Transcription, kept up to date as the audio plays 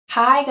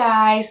Hi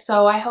guys,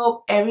 so I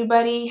hope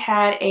everybody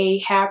had a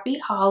happy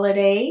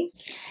holiday.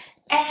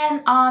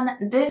 And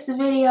on this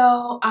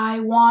video, I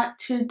want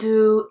to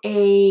do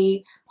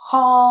a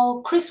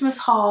haul, Christmas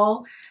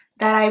haul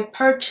that I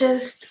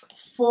purchased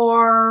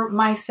for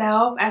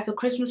myself as a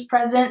Christmas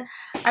present.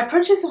 I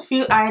purchased a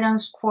few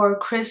items for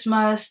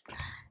Christmas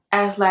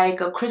as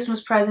like a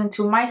Christmas present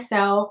to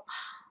myself.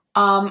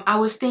 I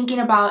was thinking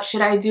about,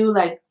 should I do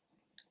like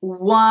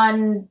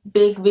one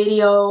big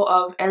video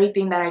of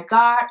everything that I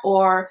got,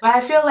 but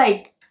I feel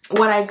like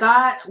what I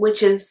got,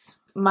 which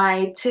is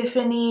my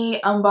Tiffany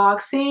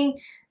unboxing,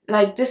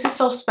 like this is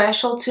so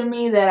special to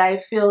me that I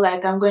feel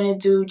like I'm going to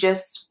do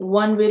just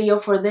one video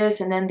for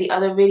this, and then the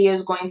other video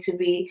is going to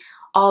be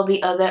all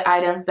the other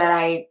items that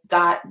I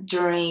got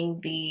during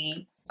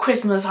the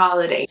Christmas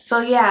holiday. So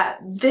yeah,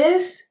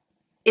 this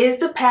is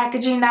the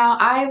packaging now.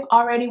 I've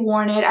already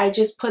worn it. I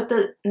just put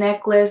the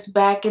necklace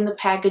back in the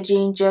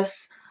packaging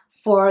just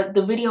for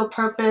the video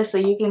purpose so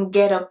you can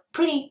get a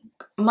pretty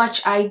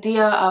much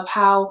idea of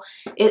how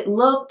it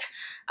looked.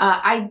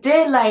 I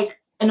did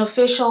like an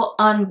official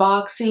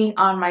unboxing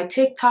on my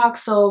TikTok,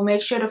 so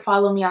make sure to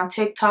follow me on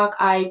TikTok.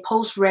 I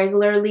post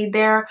regularly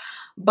there,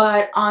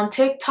 but on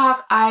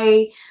TikTok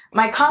my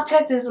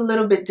content is a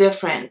little bit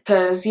different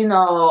because, you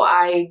know,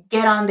 I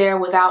get on there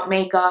without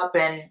makeup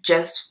and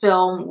just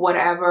film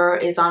whatever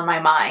is on my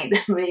mind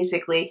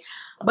basically.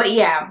 But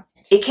yeah,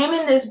 it came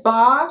in this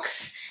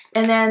box,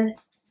 and then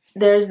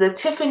there's the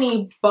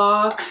Tiffany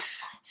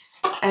box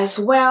as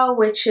well,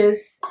 which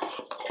is,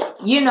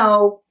 you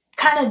know,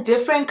 kind of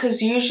different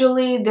because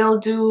usually they'll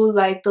do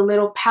like the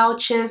little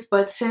pouches,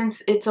 but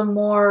since it's a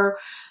little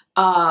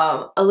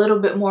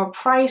bit more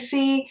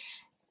pricey,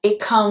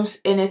 it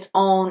comes in its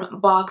own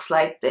box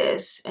like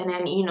this. And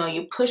then, you know,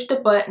 you push the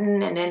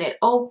button and then it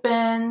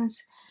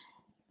opens,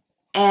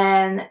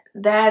 and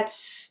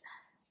that's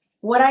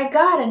what I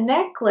got, a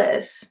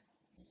necklace.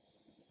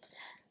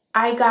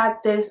 I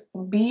got this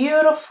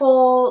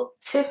beautiful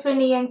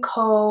Tiffany &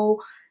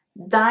 Co.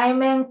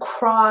 diamond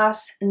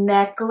cross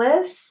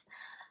necklace.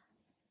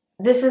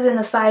 This is in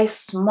a size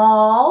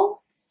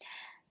small.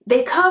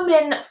 They come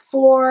in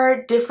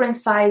 4 different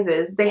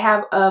sizes. They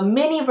have a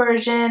mini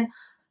version,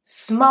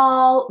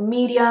 small,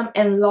 medium,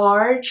 and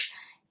large.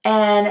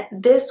 And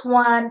this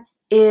one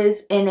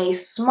is in a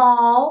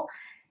small,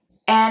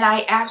 and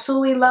I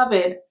absolutely love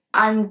it.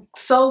 I'm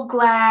so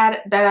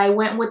glad that I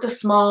went with the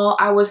small.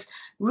 I was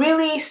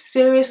really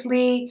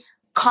seriously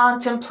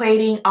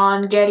contemplating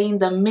on getting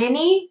the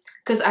mini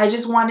because I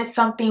just wanted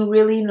something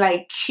really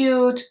like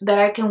cute that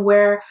I can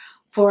wear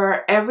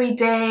for every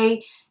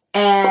day,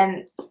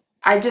 and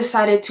I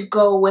decided to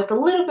go with a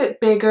little bit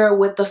bigger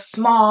with the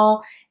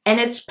small, and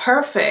it's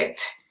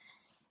perfect.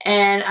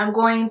 And I'm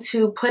going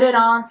to put it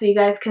on so you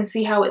guys can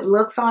see how it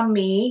looks on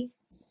me.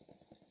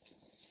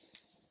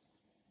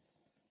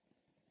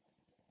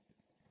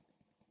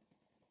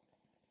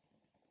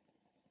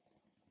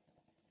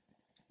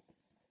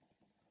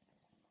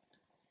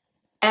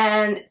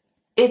 And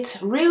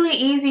it's really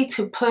easy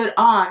to put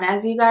on.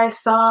 As you guys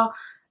saw,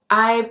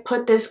 I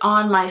put this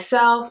on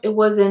myself. It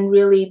wasn't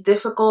really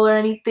difficult or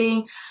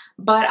anything,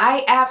 but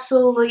I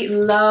absolutely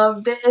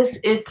love this.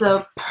 It's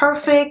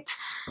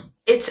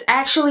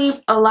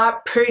actually a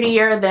lot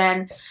prettier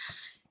than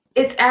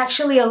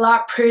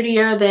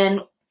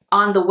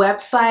on the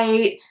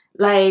website.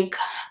 Like,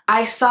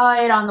 I saw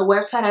it on the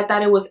website, I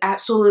thought it was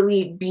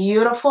absolutely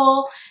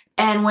beautiful,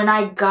 and when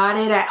I got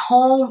it at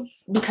home,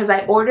 because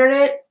I ordered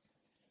it,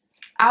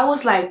 I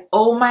was like,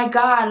 oh my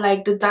god,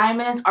 like the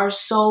diamonds are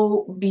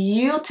so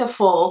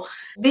beautiful.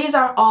 These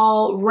are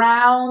all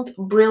round,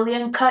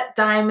 brilliant cut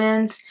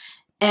diamonds,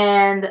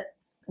 and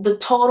the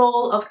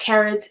total of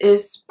carats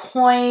is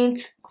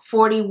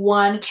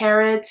 0.41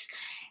 carats.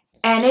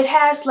 And it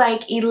has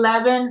like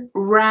 11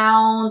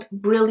 round,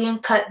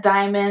 brilliant cut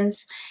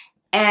diamonds,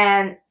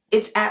 and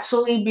it's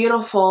absolutely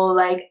beautiful.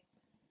 Like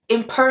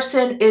in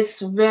person,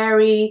 it's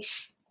really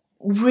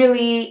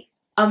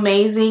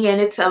amazing, and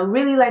it's a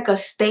really like a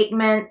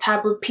statement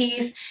type of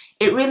piece.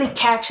 It really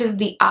catches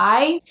the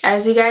eye.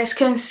 As you guys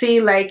can see,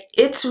 like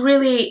it's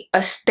really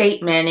a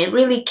statement. It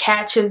really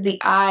catches the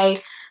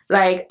eye.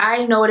 Like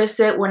I notice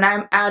it when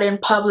I'm out in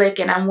public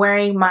and I'm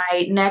wearing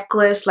my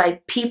necklace,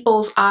 like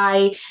people's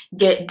eye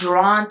get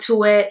drawn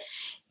to it.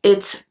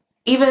 It's,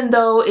 even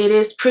though it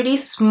is pretty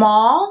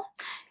small,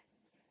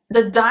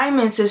 the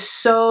diamonds is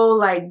so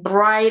like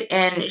bright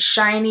and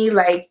shiny,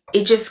 like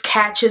it just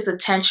catches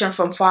attention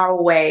from far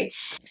away.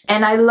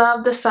 And I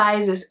love the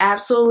size. It's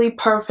absolutely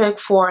perfect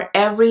for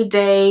every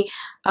day.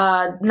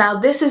 Now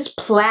this is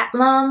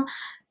platinum.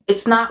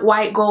 It's not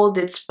white gold,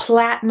 it's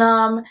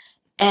platinum.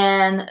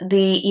 And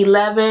the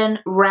 11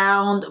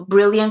 round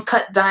brilliant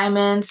cut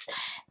diamonds.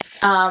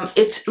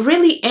 It's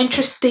really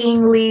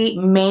interestingly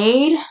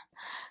made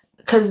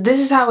because this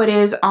is how it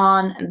is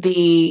on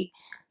the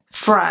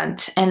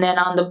front, and then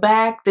on the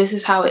back this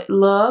is how it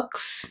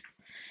looks.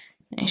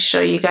 Let me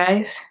show you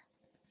guys.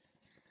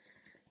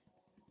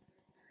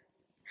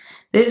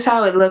 This is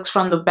how it looks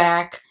from the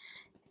back,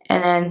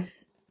 and then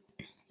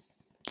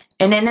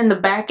And then in the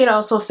back it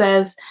also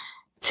says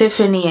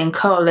Tiffany and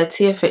Co. Let's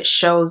see if it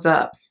shows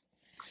up.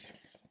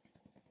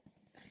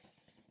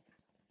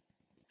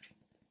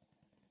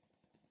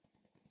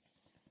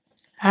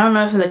 I don't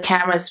know if the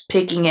camera's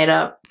picking it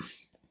up.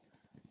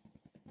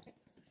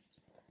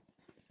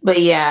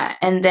 But yeah,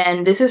 and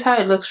then this is how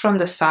it looks from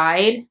the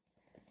side.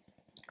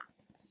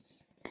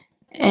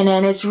 And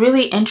then it's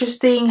really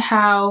interesting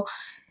how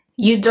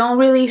you don't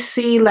really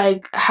see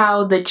like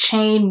how the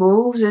chain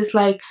moves. It's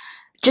like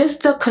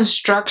just the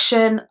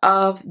construction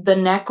of the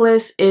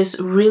necklace is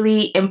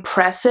really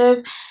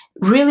impressive,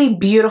 really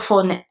beautiful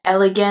and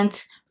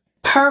elegant,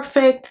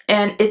 perfect,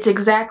 and it's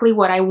exactly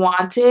what I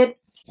wanted.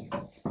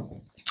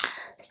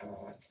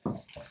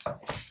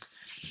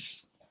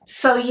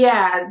 So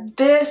yeah,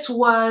 this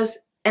was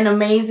an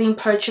amazing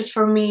purchase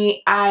for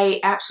me. I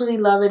absolutely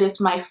love it.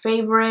 It's my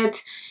favorite.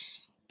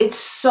 It's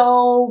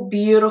so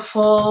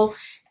beautiful,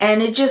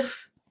 and it's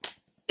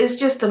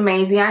just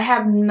amazing. I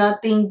have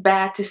nothing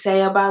bad to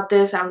say about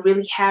this. I'm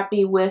really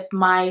happy with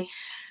my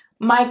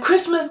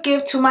Christmas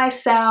gift to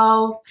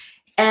myself.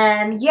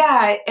 And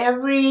yeah,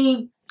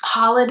 every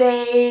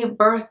holiday,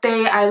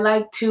 birthday, I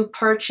like to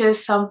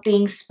purchase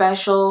something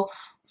special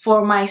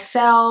for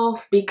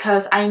myself,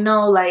 because I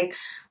know, like,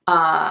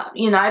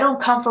 you know, I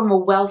don't come from a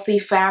wealthy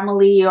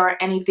family or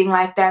anything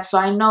like that, so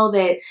I know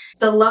that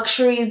the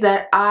luxuries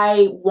that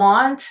I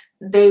want,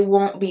 they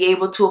won't be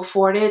able to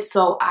afford it,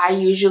 so I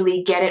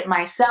usually get it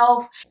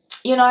myself.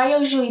 You know, I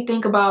usually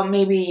think about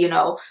maybe, you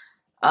know,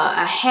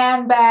 a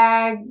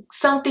handbag,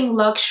 something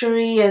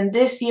luxury, and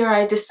this year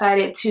I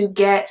decided to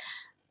get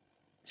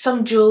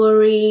some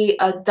jewelry,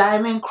 a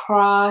diamond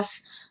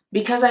cross,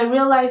 because I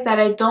realized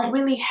that I don't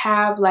really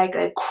have like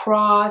a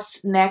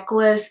cross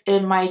necklace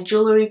in my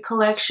jewelry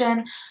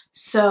collection.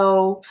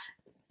 So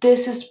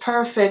this is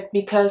perfect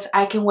because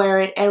I can wear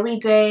it every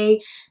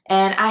day,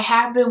 and I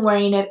have been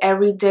wearing it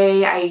every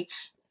day. I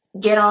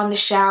get on the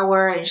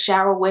shower and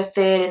shower with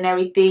it and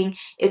everything.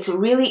 It's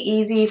really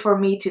easy for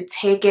me to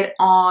take it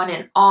on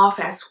and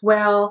off as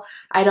well.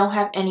 I don't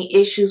have any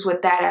issues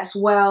with that as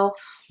well.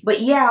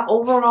 But yeah,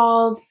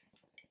 overall,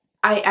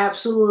 I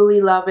absolutely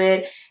love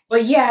it.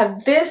 But yeah,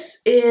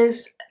 this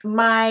is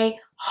my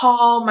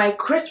haul, my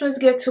Christmas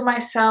gift to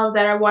myself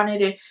that I wanted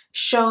to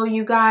show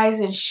you guys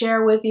and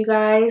share with you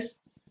guys.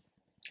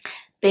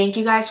 Thank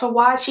you guys for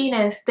watching,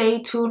 and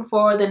stay tuned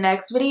for the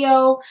next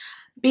video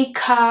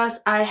because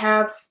I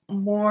have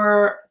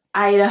more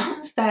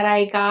items that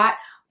I got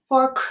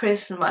for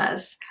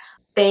Christmas.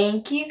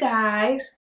 Thank you guys.